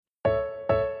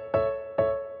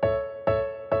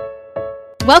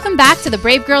Welcome back to the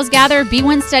Brave Girls Gather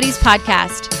B1 Studies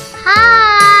podcast.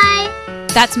 Hi!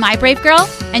 That's my Brave Girl,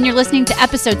 and you're listening to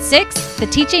episode 6, the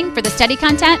teaching for the study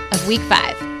content of week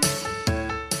 5.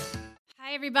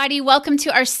 Hi, everybody. Welcome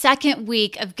to our second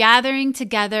week of gathering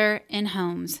together in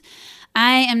homes.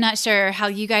 I am not sure how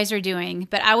you guys are doing,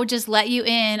 but I would just let you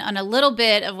in on a little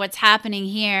bit of what's happening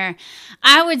here.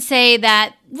 I would say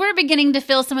that we're beginning to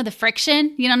feel some of the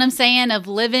friction, you know what I'm saying, of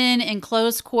living in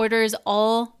close quarters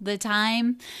all the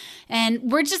time.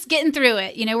 And we're just getting through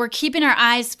it. You know, we're keeping our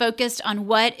eyes focused on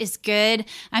what is good.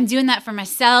 I'm doing that for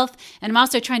myself, and I'm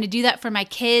also trying to do that for my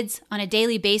kids on a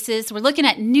daily basis. We're looking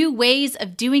at new ways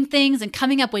of doing things and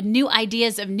coming up with new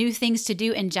ideas of new things to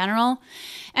do in general.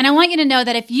 And I want you to know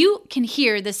that if you can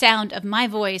hear the sound of my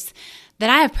voice, that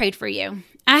I have prayed for you.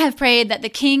 I have prayed that the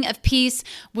King of Peace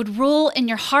would rule in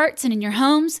your hearts and in your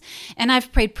homes, and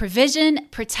I've prayed provision,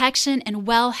 protection, and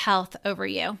well health over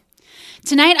you.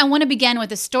 Tonight, I want to begin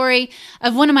with a story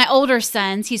of one of my older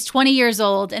sons. He's 20 years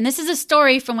old, and this is a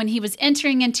story from when he was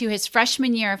entering into his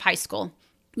freshman year of high school.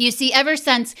 You see, ever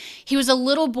since he was a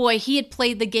little boy, he had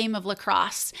played the game of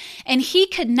lacrosse, and he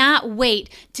could not wait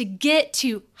to get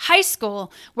to high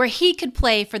school where he could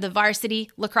play for the varsity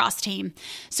lacrosse team.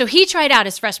 So he tried out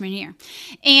his freshman year,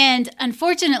 and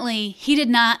unfortunately, he did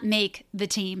not make the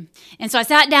team. And so I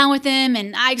sat down with him,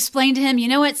 and I explained to him, you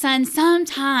know what, son,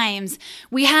 sometimes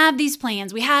we have these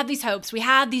plans, we have these hopes, we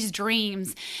have these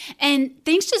dreams, and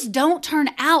things just don't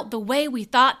turn out the way we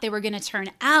thought they were going to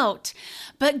turn out.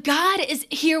 But God is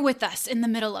here with us in the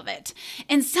middle of it.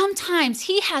 And sometimes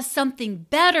He has something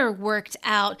better worked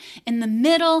out in the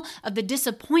middle of the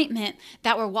disappointment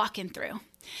that we're walking through.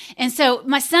 And so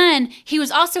my son, he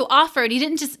was also offered, he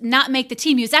didn't just not make the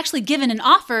team, he was actually given an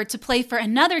offer to play for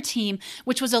another team,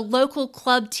 which was a local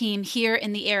club team here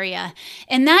in the area.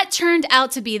 And that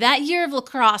year of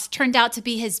lacrosse turned out to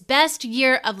be his best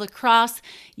year of lacrosse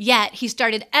yet. He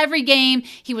started every game,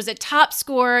 he was a top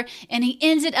scorer, and he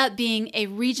ended up being a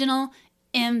regional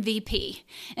MVP.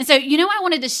 And so, I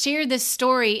wanted to share this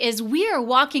story is we are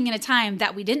walking in a time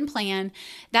that we didn't plan,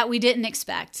 that we didn't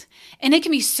expect. And it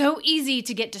can be so easy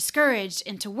to get discouraged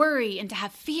and to worry and to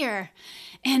have fear.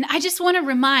 And I just want to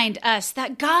remind us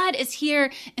that God is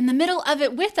here in the middle of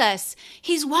it with us.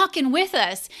 He's walking with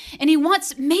us. And He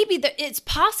wants, it's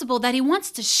possible that He wants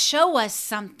to show us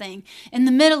something in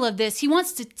the middle of this. He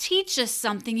wants to teach us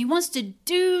something. He wants to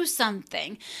do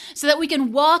something so that we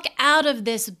can walk out of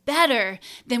this better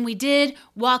than we did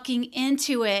walking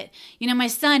into it. My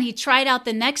son, he tried out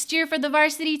the next year for the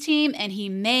varsity team, and he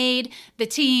made the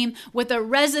team with a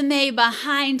resume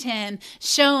behind him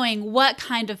showing what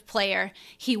kind of player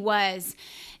he was.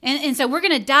 And so we're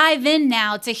going to dive in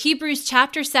now to Hebrews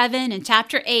chapter 7 and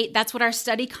chapter 8. That's what our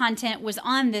study content was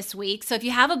on this week. So if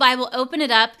you have a Bible, open it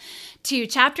up to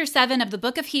chapter 7 of the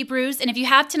book of Hebrews. And if you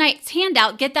have tonight's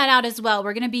handout, get that out as well.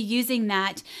 We're going to be using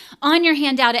that. On your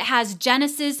handout, it has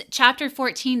Genesis chapter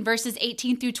 14, verses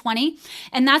 18 through 20.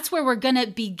 And that's where we're going to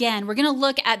begin. We're going to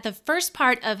look at the first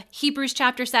part of Hebrews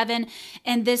chapter 7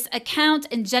 and this account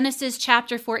in Genesis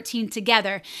chapter 14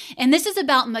 together. And this is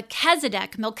about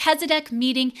Melchizedek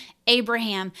meeting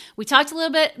Abraham. We talked a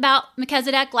little bit about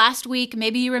Melchizedek last week.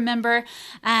 Maybe you remember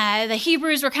the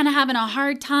Hebrews were kind of having a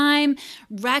hard time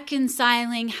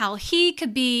reconciling how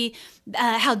Jesus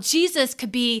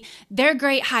could be their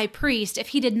great high priest if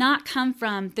he did not come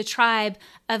from the tribe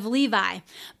of Levi.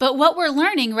 But what we're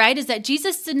learning, right, is that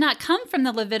Jesus did not come from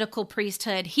the Levitical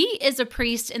priesthood. He is a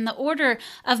priest in the order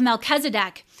of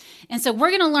Melchizedek. And so we're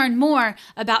going to learn more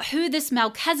about who this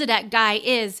Melchizedek guy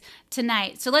is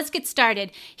tonight. So let's get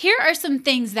started. Here are some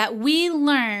things that we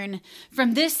learn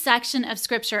from this section of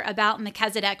scripture about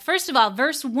Melchizedek. First of all,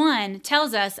 verse 1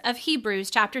 tells us of Hebrews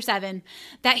chapter 7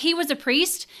 that he was a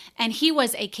priest and he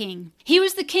was a king. He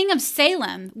was the king of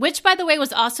Salem, which, by the way,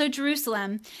 was also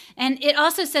Jerusalem. And it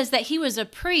also says that he was a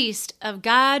priest of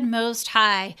God Most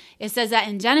High. It says that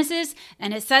in Genesis,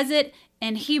 and it says it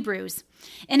in Hebrews.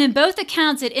 And in both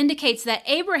accounts, it indicates that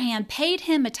Abraham paid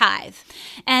him a tithe.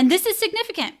 And this is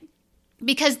significant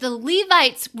because the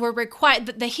Levites were required,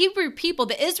 the Hebrew people,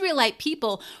 the Israelite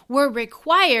people were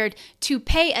required to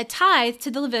pay a tithe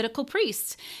to the Levitical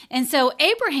priests. And so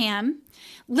Abraham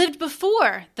lived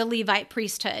before the Levite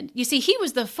priesthood. You see, he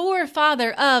was the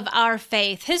forefather of our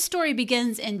faith. His story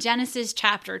begins in Genesis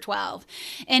chapter 12.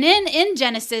 And in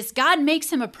Genesis, God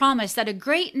makes him a promise that a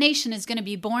great nation is going to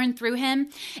be born through him.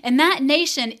 And that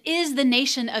nation is the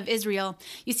nation of Israel.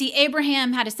 You see,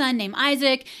 Abraham had a son named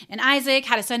Isaac, and Isaac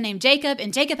had a son named Jacob,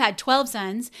 and Jacob had 12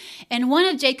 sons. And one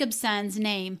of Jacob's sons'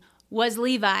 name was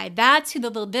Levi. That's who the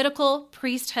Levitical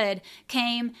priesthood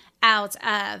came out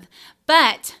of.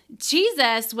 But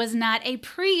Jesus was not a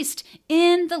priest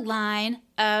in the line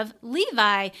of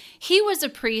Levi. He was a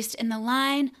priest in the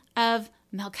line of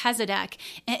Melchizedek,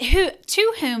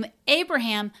 to whom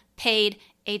Abraham paid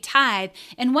a tithe.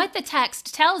 And what the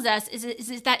text tells us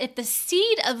is that if the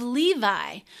seed of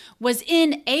Levi was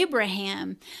in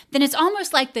Abraham, then it's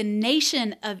almost like the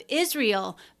nation of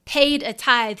Israel paid a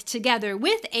tithe together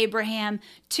with Abraham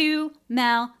to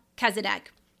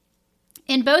Melchizedek.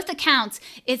 In both accounts,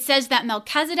 it says that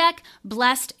Melchizedek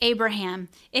blessed Abraham.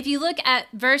 If you look at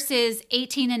verses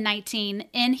 18 and 19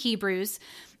 in Hebrews,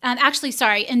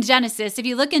 in Genesis, if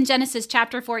you look in Genesis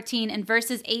chapter 14 and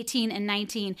verses 18 and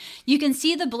 19, you can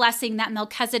see the blessing that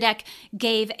Melchizedek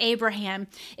gave Abraham.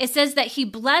 It says that he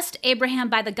blessed Abraham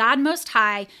by the God Most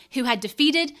High, who had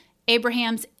defeated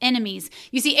Abraham's enemies.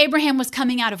 You see, Abraham was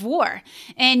coming out of war.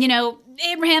 And,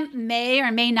 Abraham may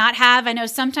or may not have. I know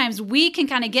sometimes we can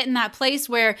kind of get in that place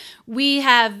where we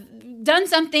have done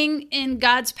something in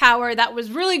God's power that was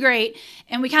really great,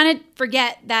 and we kind of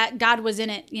forget that God was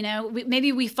in it.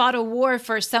 Maybe we fought a war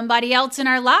for somebody else in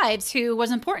our lives who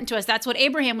was important to us. That's what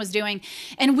Abraham was doing.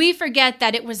 And we forget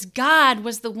that it was God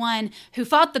was the one who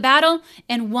fought the battle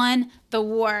and won the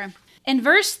war. In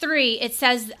verse 3, it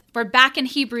says, we're back in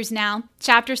Hebrews now,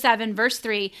 chapter 7, verse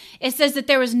 3. It says that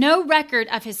there was no record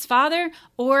of his father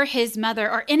or his mother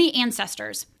or any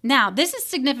ancestors. Now, this is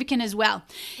significant as well.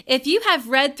 If you have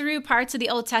read through parts of the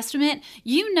Old Testament,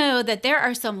 you know that there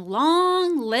are some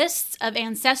long lists of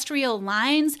ancestral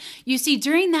lines. You see,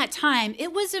 during that time,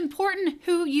 it was important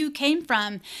who you came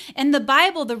from. And the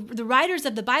Bible, the writers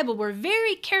of the Bible were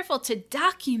very careful to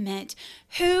document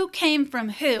who came from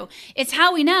who. It's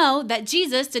how we know that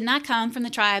Jesus did not come from the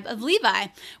tribe of Levi.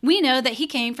 We know that he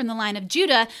came from the line of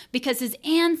Judah because his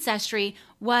ancestry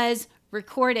was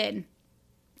recorded.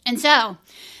 And so,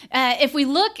 if we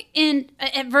look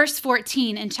at verse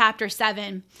 14 in chapter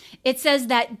 7, it says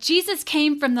that Jesus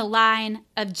came from the line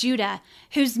of Judah,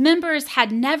 whose members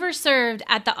had never served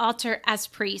at the altar as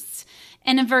priests.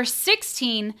 And in verse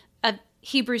 16 of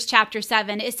Hebrews chapter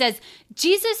 7, it says,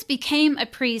 Jesus became a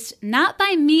priest not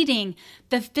by meeting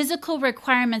the physical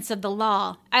requirements of the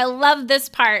law. I love this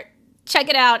part. Check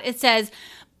it out. It says,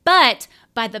 but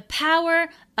by the power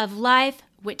of life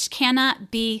which cannot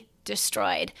be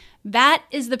destroyed. That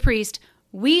is the priest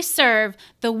we serve,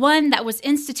 the one that was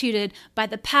instituted by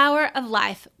the power of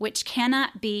life which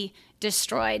cannot be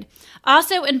destroyed.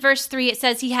 Also in verse 3, it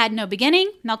says he had no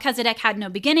beginning. Melchizedek had no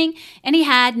beginning, and he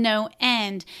had no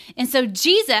end. And so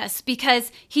Jesus,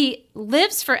 because he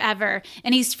lives forever,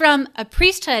 and he's from a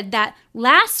priesthood that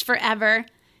lasts forever,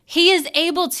 he is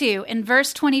able to, in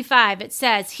verse 25, it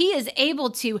says, he is able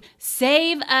to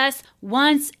save us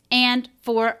once and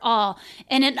for all.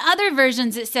 And in other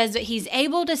versions, it says that he's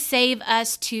able to save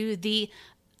us to the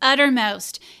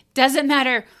uttermost. Doesn't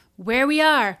matter where we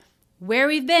are, where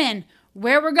we've been,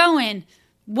 where we're going,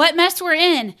 what mess we're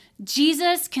in.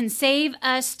 Jesus can save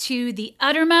us to the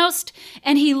uttermost,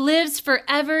 and he lives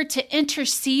forever to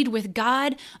intercede with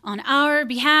God on our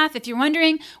behalf. If you're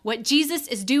wondering what Jesus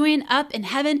is doing up in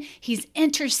heaven, he's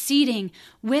interceding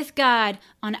with God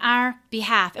on our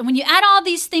behalf. And when you add all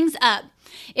these things up,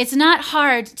 it's not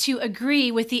hard to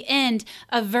agree with the end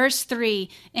of verse 3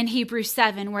 in Hebrews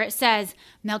 7, where it says,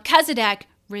 Melchizedek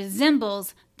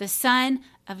resembles the Son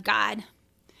of God.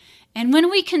 And when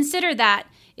we consider that,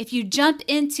 if you jump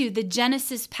into the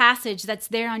Genesis passage that's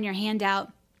there on your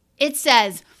handout, it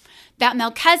says that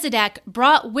Melchizedek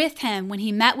brought with him, when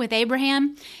he met with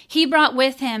Abraham, he brought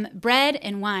with him bread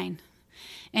and wine.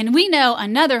 And we know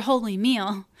another holy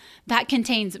meal that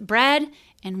contains bread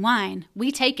and wine.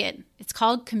 We take it. It's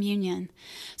called communion.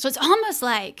 So it's almost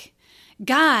like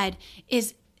God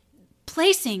is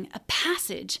placing a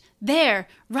passage there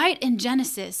right in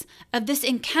Genesis of this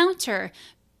encounter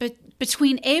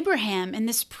between Abraham and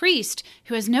this priest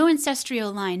who has no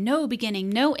ancestral line, no beginning,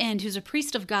 no end, who's a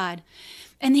priest of God.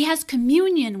 And he has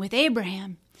communion with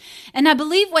Abraham. And I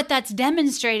believe what that's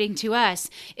demonstrating to us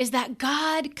is that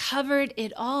God covered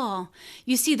it all.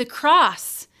 You see, the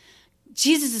cross,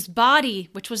 Jesus' body,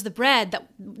 which was the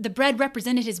bread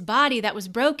represented his body that was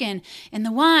broken, and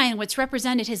the wine, which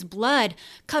represented his blood,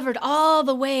 covered all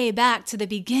the way back to the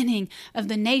beginning of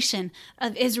the nation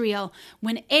of Israel.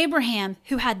 When Abraham,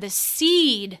 who had the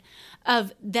seed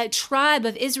of the tribe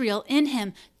of Israel in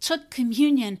him, took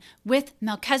communion with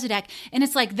Melchizedek, and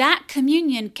it's like that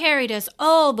communion carried us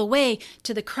all the way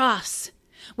to the cross,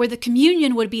 where the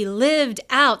communion would be lived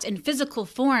out in physical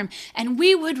form, and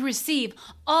we would receive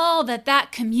all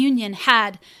that communion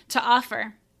had to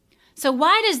offer. So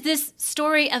why does this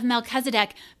story of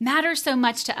Melchizedek matter so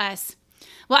much to us?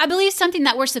 Well, I believe something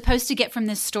that we're supposed to get from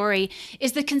this story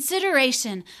is the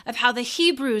consideration of how the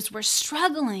Hebrews were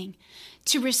struggling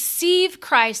to receive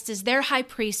Christ as their high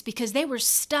priest because they were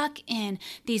stuck in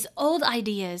these old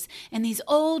ideas and these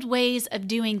old ways of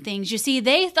doing things. You see,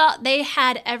 they thought they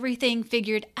had everything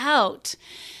figured out.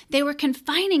 They were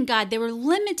confining God. They were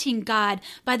limiting God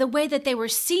by the way that they were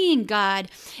seeing God.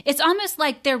 It's almost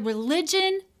like their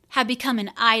religion had become an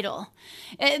idol.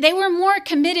 They were more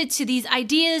committed to these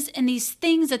ideas and these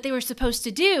things that they were supposed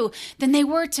to do than they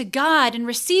were to God and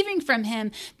receiving from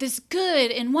Him this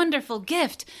good and wonderful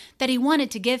gift that He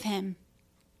wanted to give him.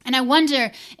 And I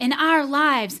wonder in our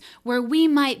lives where we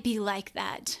might be like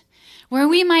that, where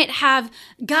we might have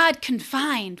God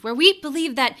confined, where we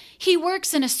believe that He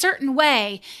works in a certain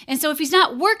way. And so if He's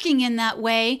not working in that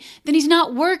way, then He's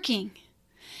not working.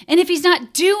 And if He's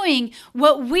not doing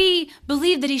what we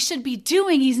believe that He should be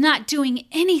doing, He's not doing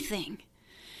anything.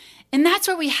 And that's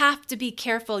where we have to be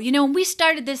careful. You know, when we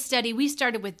started this study, we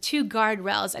started with 2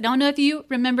 guardrails. I don't know if you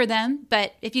remember them,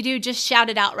 but if you do, just shout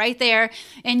it out right there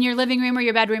in your living room or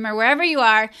your bedroom or wherever you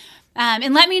are.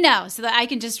 And let me know so that I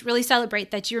can just really celebrate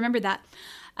that you remember that.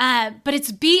 But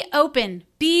it's be open.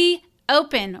 Be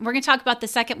open. We're going to talk about the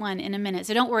second one in a minute,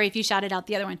 so don't worry if you shouted out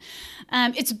the other one.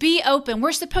 It's be open.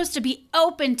 We're supposed to be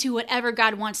open to whatever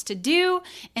God wants to do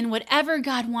and whatever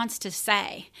God wants to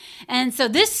say. And so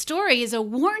this story is a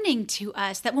warning to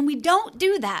us that when we don't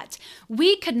do that,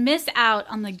 we could miss out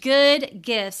on the good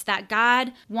gifts that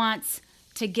God wants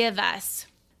to give us.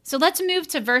 So let's move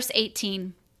to verse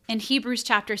 18 in Hebrews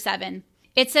chapter 7.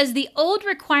 It says, "The old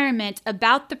requirement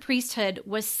about the priesthood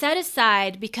was set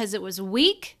aside because it was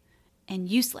weak and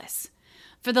useless.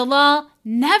 For the law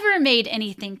never made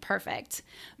anything perfect.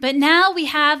 But now we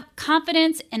have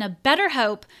confidence in a better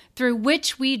hope through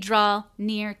which we draw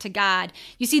near to God."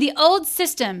 You see, the old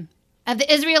system of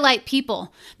the Israelite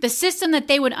people, the system that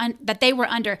they were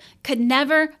under, could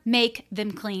never make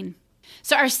them clean.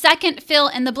 So our second fill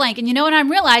in the blank, and you know what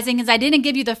I'm realizing is I didn't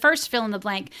give you the first fill in the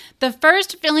blank. The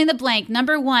first fill in the blank,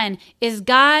 number 1, is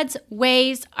God's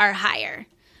ways are higher.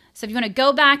 So if you want to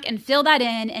go back and fill that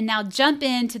in and now jump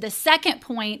into the second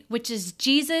point, which is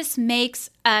Jesus makes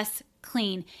us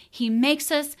clean. He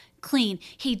makes us clean.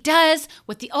 He does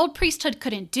what the old priesthood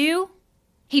couldn't do.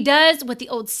 He does what the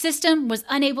old system was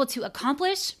unable to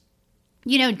accomplish.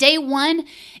 You know, day 1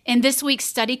 in this week's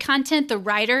study content, the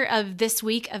writer of this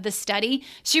week of the study,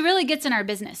 she really gets in our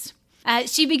business.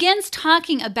 She begins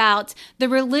talking about the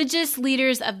religious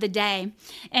leaders of the day,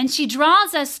 and she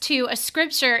draws us to a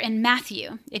scripture in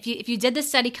Matthew. If you did the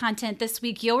study content this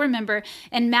week, you'll remember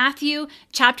in Matthew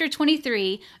chapter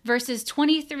 23, verses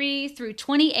 23 through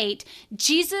 28,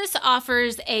 Jesus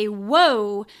offers a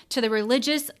woe to the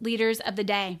religious leaders of the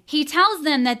day. He tells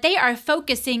them that they are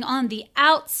focusing on the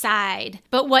outside,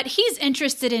 but what He's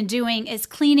interested in doing is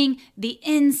cleaning the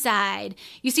inside.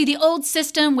 You see, the old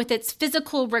system with its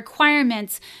physical requirements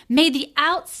made the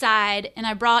outside, and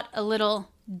I brought a little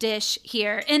dish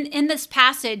here. In this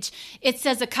passage, it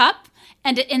says a cup,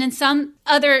 and in some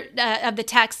other of the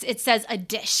texts, it says a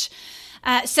dish.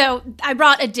 So I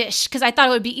brought a dish because I thought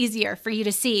it would be easier for you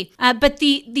to see. But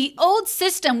the old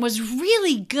system was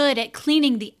really good at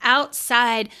cleaning the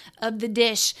outside of the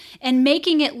dish and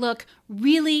making it look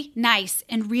really nice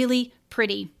and really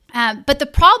pretty. But the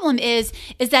problem is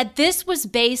that this was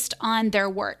based on their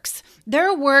works.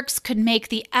 Their works could make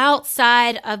the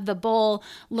outside of the bowl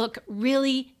look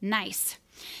really nice.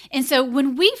 And so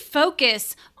when we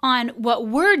focus on what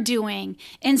we're doing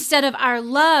instead of our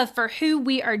love for who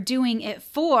we are doing it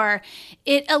for,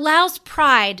 it allows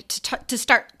pride to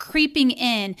start creeping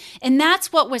in. And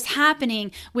that's what was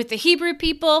happening with the Hebrew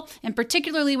people and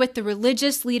particularly with the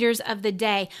religious leaders of the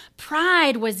day.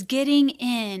 Pride was getting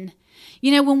in.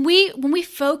 You know, when we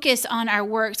focus on our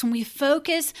works, when we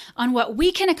focus on what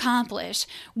we can accomplish,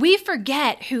 we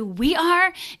forget who we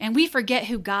are and we forget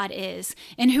who God is.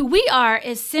 And who we are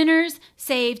is sinners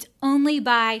saved only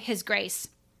by His grace.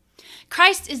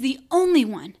 Christ is the only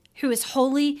one who is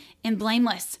holy and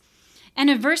blameless. And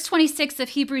in verse 26 of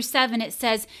Hebrews 7, it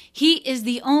says, He is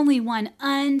the only one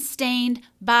unstained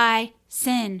by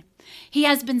sin. He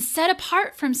has been set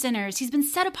apart from sinners. He's been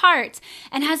set apart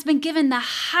and has been given the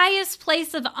highest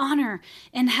place of honor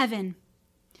in heaven.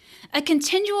 A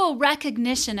continual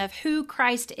recognition of who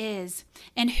Christ is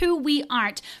and who we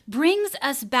aren't brings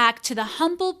us back to the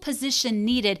humble position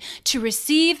needed to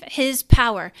receive His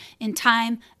power in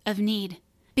time of need,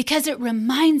 because it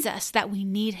reminds us that we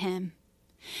need Him.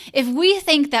 If we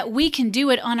think that we can do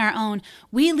it on our own,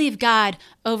 we leave God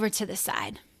over to the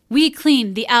side. We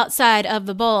clean the outside of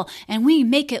the bowl and we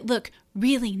make it look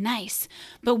really nice,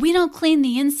 but we don't clean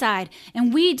the inside,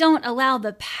 and we don't allow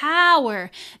the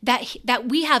power that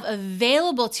we have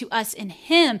available to us in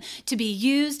Him to be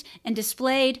used and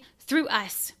displayed through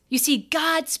us. You see,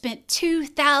 God spent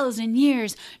 2,000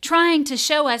 years trying to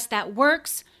show us that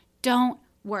works don't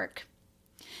work.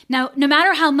 Now, no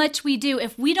matter how much we do,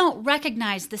 if we don't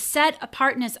recognize the set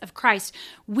apartness of Christ,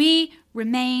 we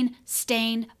remain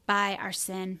stained by our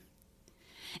sin.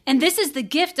 And this is the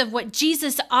gift of what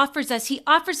Jesus offers us. He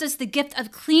offers us the gift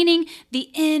of cleaning the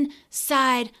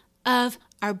inside of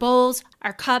our bowls,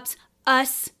 our cups,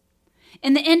 us.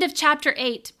 In the end of chapter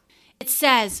 8, it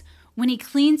says, when He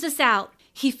cleans us out,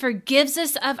 He forgives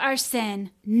us of our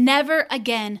sin, never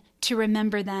again to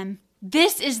remember them.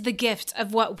 This is the gift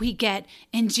of what we get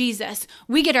in Jesus.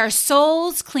 We get our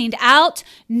souls cleaned out,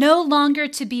 no longer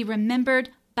to be remembered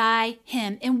by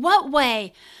Him. In what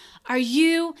way are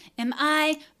you, am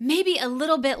I, maybe a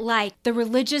little bit like the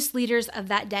religious leaders of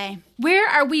that day? Where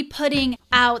are we putting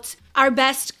out our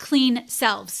best clean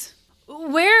selves?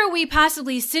 Where are we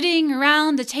possibly sitting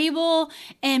around the table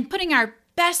and putting our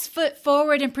best foot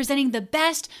forward and presenting the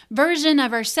best version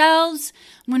of ourselves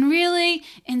when really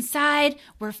inside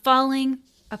we're falling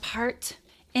apart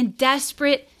in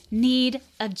desperate need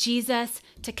of Jesus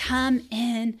to come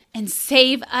in and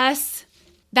save us?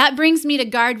 That brings me to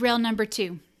guardrail number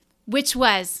 2. Which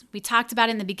was, we talked about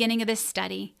in the beginning of this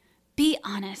study, be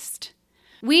honest.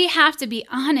 We have to be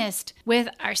honest with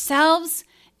ourselves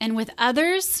and with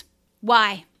others.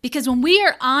 Why? Because when we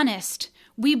are honest,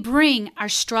 we bring our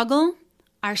struggle,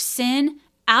 our sin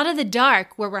out of the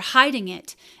dark where we're hiding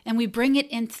it, and we bring it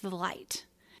into the light.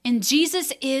 And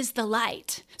Jesus is the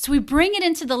light. So we bring it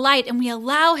into the light and we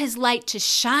allow His light to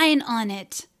shine on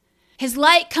it. His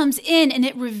light comes in and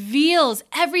it reveals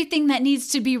everything that needs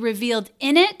to be revealed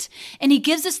in it. And He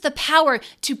gives us the power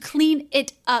to clean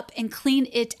it up and clean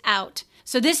it out.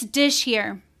 So this dish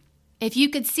here, if you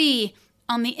could see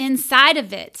on the inside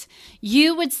of it,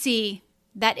 you would see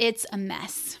that it's a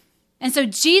mess. And so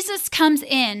Jesus comes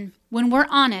in when we're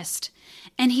honest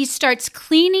and He starts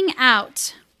cleaning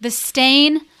out the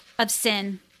stain of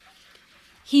sin.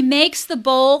 He makes the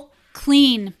bowl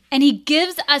clean and He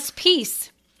gives us peace.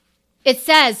 It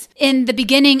says in the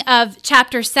beginning of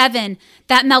chapter 7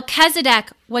 that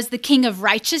Melchizedek was the king of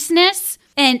righteousness,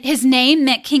 and his name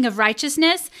meant king of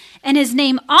righteousness, and his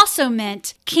name also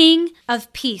meant king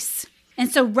of peace.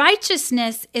 And so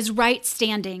righteousness is right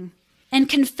standing. And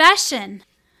confession,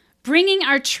 bringing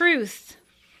our truth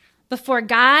before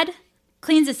God,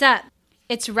 cleans us up.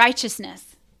 It's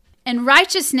righteousness. And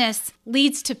righteousness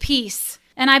leads to peace.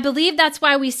 And I believe that's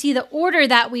why we see the order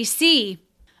that we see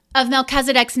of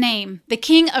Melchizedek's name, the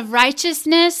king of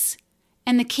righteousness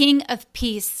and the king of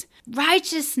peace.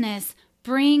 Righteousness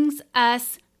brings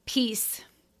us peace.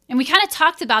 And we kind of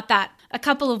talked about that a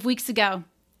couple of weeks ago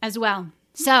as well.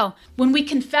 So when we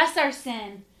confess our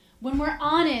sin, when we're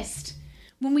honest,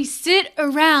 when we sit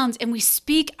around and we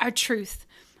speak our truth,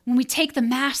 when we take the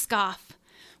mask off,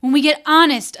 when we get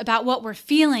honest about what we're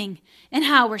feeling and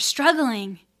how we're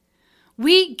struggling,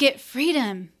 we get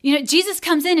freedom. You know, Jesus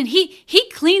comes in and he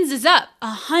cleans us up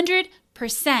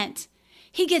 100%.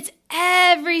 He gets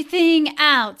everything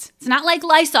out. It's not like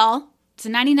Lysol. It's a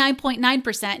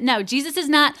 99.9%. No, Jesus is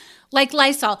not like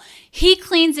Lysol. He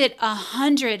cleans it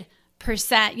 100%.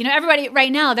 You know, everybody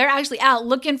right now, they're actually out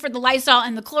looking for the Lysol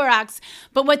and the Clorox.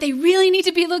 But what they really need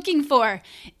to be looking for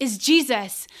is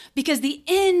Jesus, because the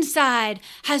inside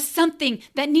has something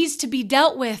that needs to be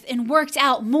dealt with and worked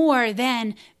out more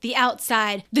than the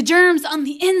outside. The germs on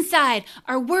the inside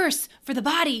are worse for the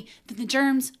body than the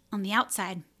germs on the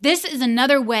outside. This is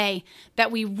another way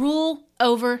that we rule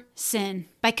over sin.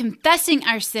 By confessing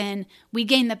our sin, we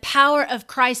gain the power of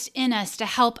Christ in us to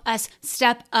help us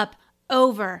step up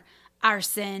over our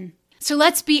sin. So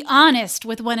let's be honest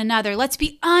with one another. Let's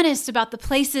be honest about the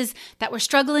places that we're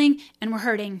struggling and we're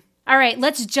hurting. All right,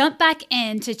 let's jump back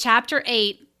into chapter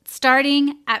 8,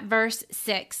 starting at verse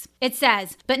 6. It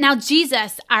says, "But now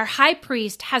Jesus, our high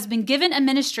priest, has been given a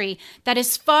ministry that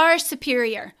is far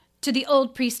superior to the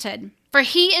old priesthood. For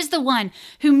He is the one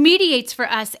who mediates for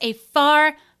us a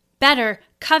far better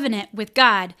covenant with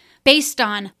God, based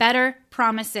on better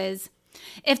promises.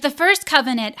 If the first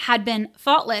covenant had been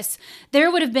faultless,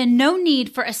 there would have been no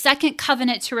need for a second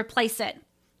covenant to replace it.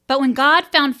 But when God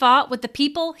found fault with the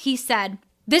people, He said,"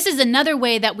 this is another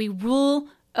way that we rule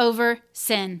over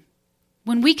sin.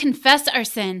 When we confess our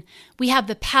sin, we have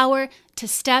the power to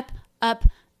step up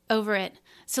over it.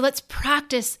 So let's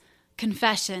practice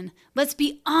confession. Let's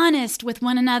be honest with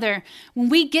one another. When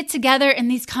we get together in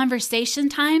these conversation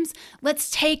times,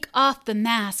 let's take off the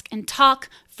mask and talk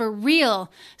for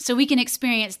real so we can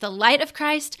experience the light of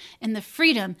Christ and the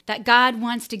freedom that God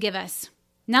wants to give us.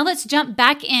 Now let's jump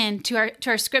back into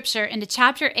our scripture into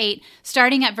chapter 8,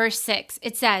 starting at verse 6.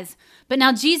 It says, "But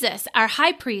now Jesus, our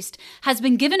high priest, has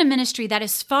been given a ministry that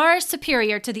is far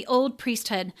superior to the old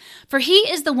priesthood. For he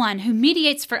is the one who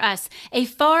mediates for us a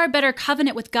far better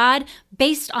covenant with God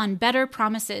based on better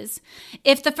promises.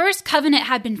 If the first covenant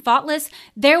had been faultless,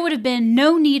 there would have been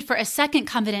no need for a second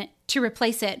covenant to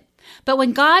replace it. But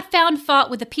when God found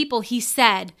fault with the people, he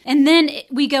said," and then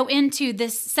we go into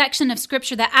this section of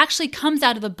scripture that actually comes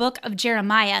out of the book of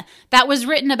Jeremiah that was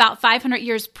written about 500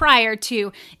 years prior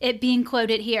to it being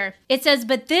quoted here. It says,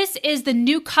 "But this is the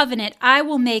new covenant I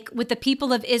will make with the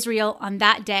people of Israel on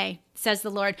that day, says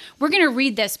the Lord." We're going to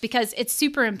read this because it's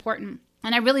super important.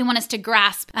 And I really want us to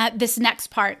grasp this next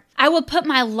part. "I will put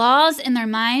my laws in their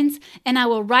minds, and I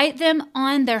will write them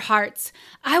on their hearts.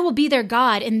 I will be their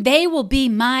God, and they will be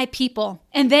my people.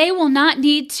 And they will not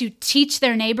need to teach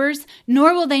their neighbors,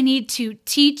 nor will they need to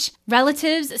teach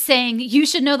relatives, saying, 'You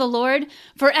should know the Lord.'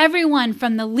 For everyone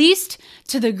from the least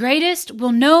to the greatest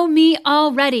will know me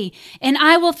already, and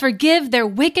I will forgive their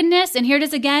wickedness," and here it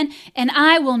is again, "and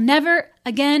I will never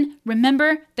again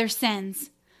remember their sins."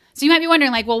 So you might be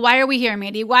wondering, well, why are we here,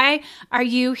 Mandy? Why are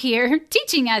you here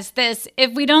teaching us this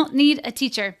if we don't need a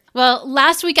teacher? Well,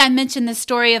 last week I mentioned the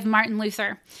story of Martin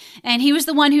Luther, and he was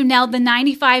the one who nailed the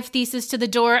 95 Theses to the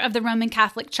door of the Roman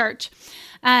Catholic Church.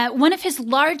 One of his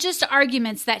largest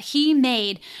arguments that he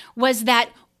made was that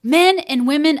men and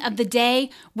women of the day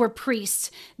were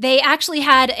priests. They actually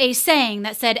had a saying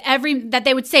that said that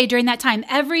they would say during that time,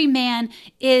 "Every man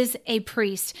is a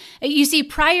priest." You see,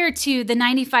 prior to the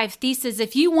 95 Theses,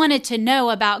 if you wanted to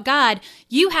know about God,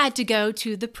 you had to go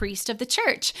to the priest of the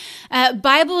church.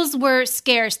 Bibles were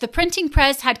scarce. The printing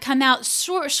press had come out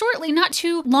shortly, not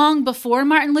too long before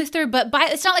Martin Luther, but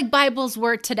it's not like Bibles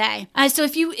were today. So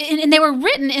and they were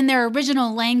written in their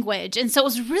original language, and so it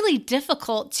was really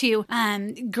difficult to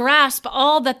grasp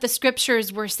all that the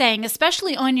scriptures were saying,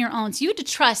 especially on your own. So you had to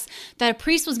trust that a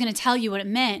priest was going to tell you what it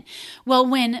meant. Well,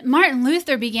 when Martin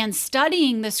Luther began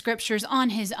studying the scriptures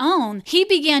on his own, he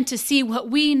began to see what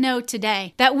we know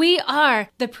today, that we are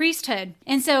the priesthood.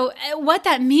 And so what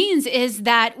that means is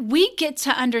that we get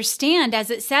to understand, as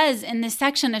it says in this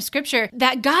section of scripture,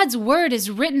 that God's word is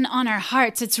written on our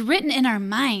hearts. It's written in our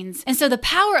minds. And so the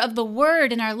power of the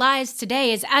word in our lives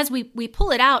today is as we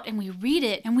pull it out and we read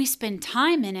it and we spend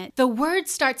time in it, the word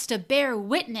starts to bear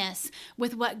witness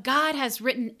with what God has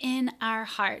written in our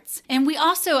hearts. And we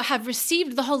also have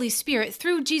received the Holy Spirit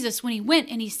through Jesus when he went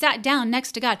and he sat down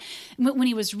next to God. When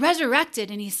he was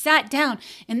resurrected and he sat down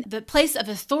in the place of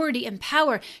authority and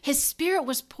power, his Spirit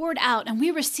was poured out and we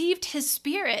received his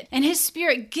Spirit. And his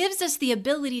Spirit gives us the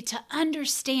ability to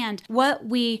understand what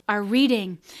we are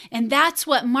reading. And that's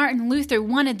what Martin Luther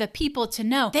wanted the people to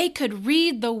know. They could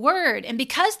read the word. And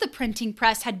because the printing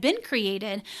press had been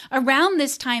created, around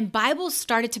this time, Bibles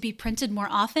started to be printed more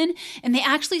often, and they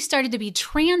actually started to be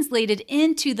translated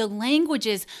into the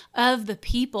languages of the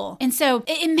people. And so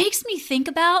it makes me think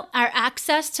about our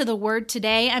access to the word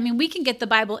today. I mean, we can get the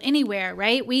Bible anywhere,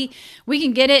 right? We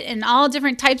can get it in all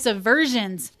different types of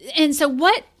versions. And so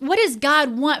what does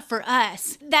God want for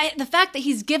us? That the fact that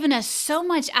he's given us so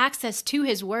much access to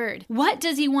his word. What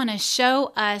does he want to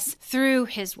show us through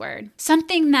his word?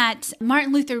 Something that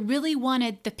Martin Luther really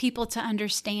wanted the people to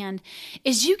understand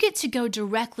is you get to go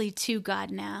directly to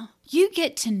God now. You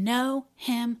get to know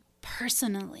him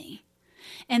personally.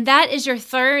 And that is your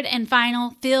third and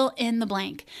final fill in the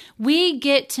blank. We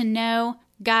get to know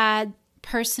God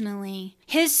personally.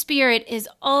 His Spirit is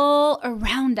all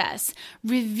around us,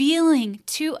 revealing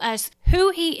to us who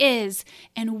he is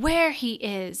and where he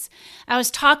is. I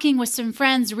was talking with some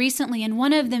friends recently, and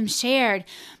one of them shared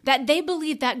that they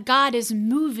believe that God is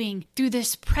moving through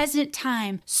this present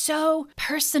time so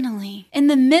personally. In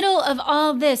the middle of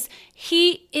all this,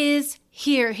 he is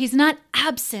here. He's not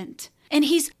absent. And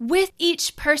he's with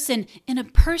each person in a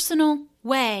personal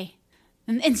way.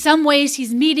 And in some ways,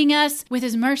 he's meeting us with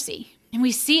his mercy. And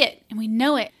we see it and we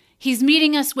know it. He's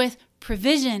meeting us with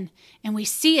provision and we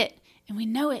see it and we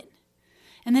know it.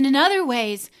 And then in other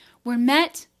ways, we're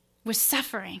met with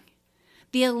suffering,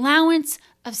 the allowance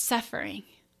of suffering.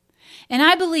 And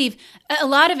I believe a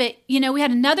lot of it, we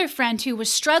had another friend who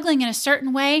was struggling in a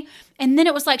certain way, and then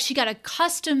it was like she got a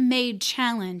custom-made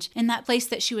challenge in that place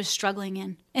that she was struggling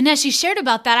in. And as she shared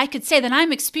about that, I could say that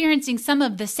I'm experiencing some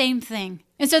of the same thing.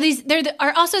 And so there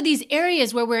are also these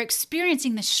areas where we're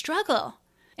experiencing the struggle.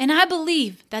 And I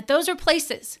believe that those are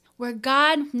places where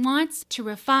God wants to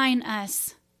refine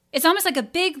us. It's almost like a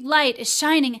big light is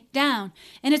shining down,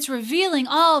 and it's revealing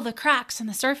all the cracks in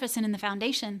the surface and in the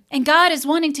foundation. And God is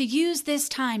wanting to use this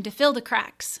time to fill the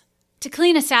cracks, to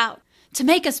clean us out, to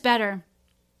make us better.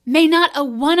 May not a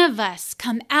one of us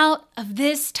come out of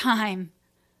this time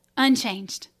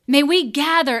unchanged. May we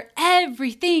gather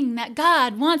everything that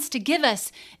God wants to give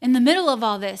us in the middle of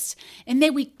all this, and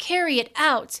may we carry it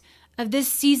out of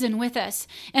this season with us.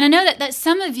 And I know that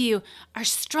some of you are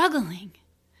struggling.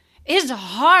 It's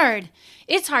hard.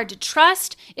 It's hard to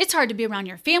trust. It's hard to be around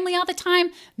your family all the time.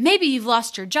 Maybe you've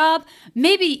lost your job.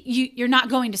 Maybe you're not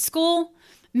going to school.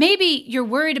 Maybe you're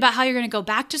worried about how you're going to go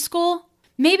back to school.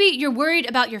 Maybe you're worried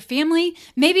about your family.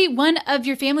 Maybe one of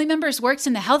your family members works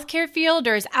in the healthcare field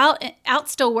or is out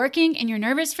still working and you're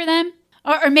nervous for them.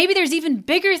 Or maybe there's even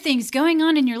bigger things going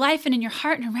on in your life and in your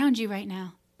heart and around you right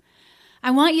now. I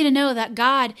want you to know that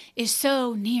God is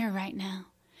so near right now.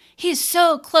 He is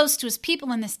so close to his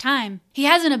people in this time. He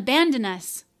hasn't abandoned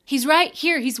us. He's right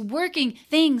here. He's working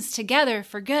things together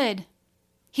for good.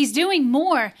 He's doing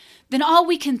more than all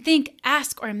we can think,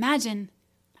 ask, or imagine.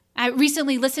 I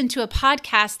recently listened to a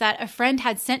podcast that a friend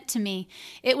had sent to me.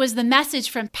 It was the message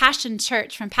from Passion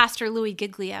Church from Pastor Louis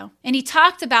Giglio. And he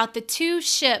talked about the two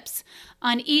ships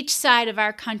on each side of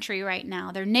our country right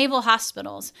now. They're naval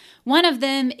hospitals. One of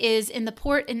them is in the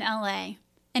port in LA,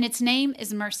 and its name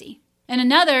is Mercy. And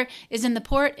another is in the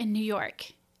port in New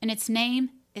York, and its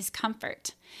name is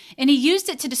Comfort. And he used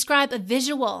it to describe a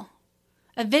visual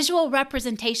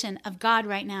representation of God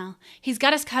right now. He's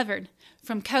got us covered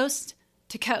from coast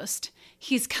to coast.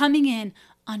 He's coming in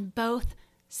on both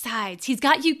sides. He's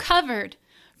got you covered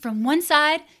from one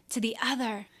side to the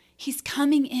other. He's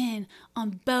coming in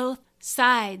on both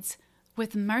sides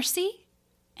with mercy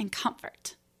and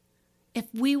comfort. If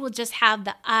we will just have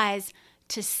the eyes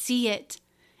to see it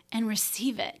and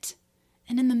receive it.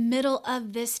 And in the middle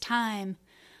of this time,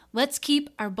 let's keep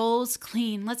our bowls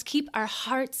clean. Let's keep our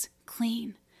hearts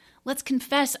clean. Let's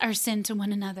confess our sin to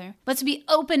one another. Let's be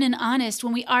open and honest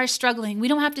when we are struggling. We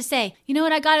don't have to say, you know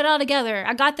what, I got it all together.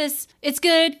 I got this. It's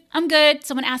good. I'm good.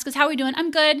 Someone asks us, how are we doing?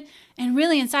 I'm good. And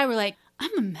really inside we're like,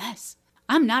 I'm a mess.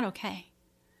 I'm not okay.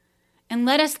 And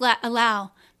let us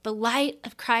allow the light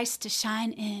of Christ to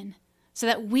shine in so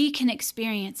that we can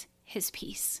experience his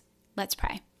peace. Let's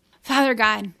pray. Father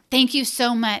God, thank you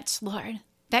so much, Lord,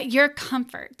 that your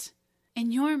comfort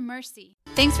and your mercy.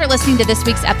 Thanks for listening to this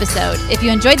week's episode. If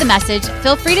you enjoyed the message,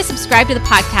 feel free to subscribe to the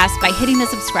podcast by hitting the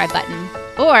subscribe button.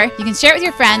 Or you can share it with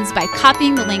your friends by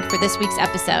copying the link for this week's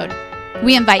episode.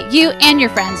 We invite you and your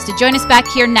friends to join us back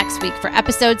here next week for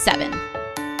episode 7.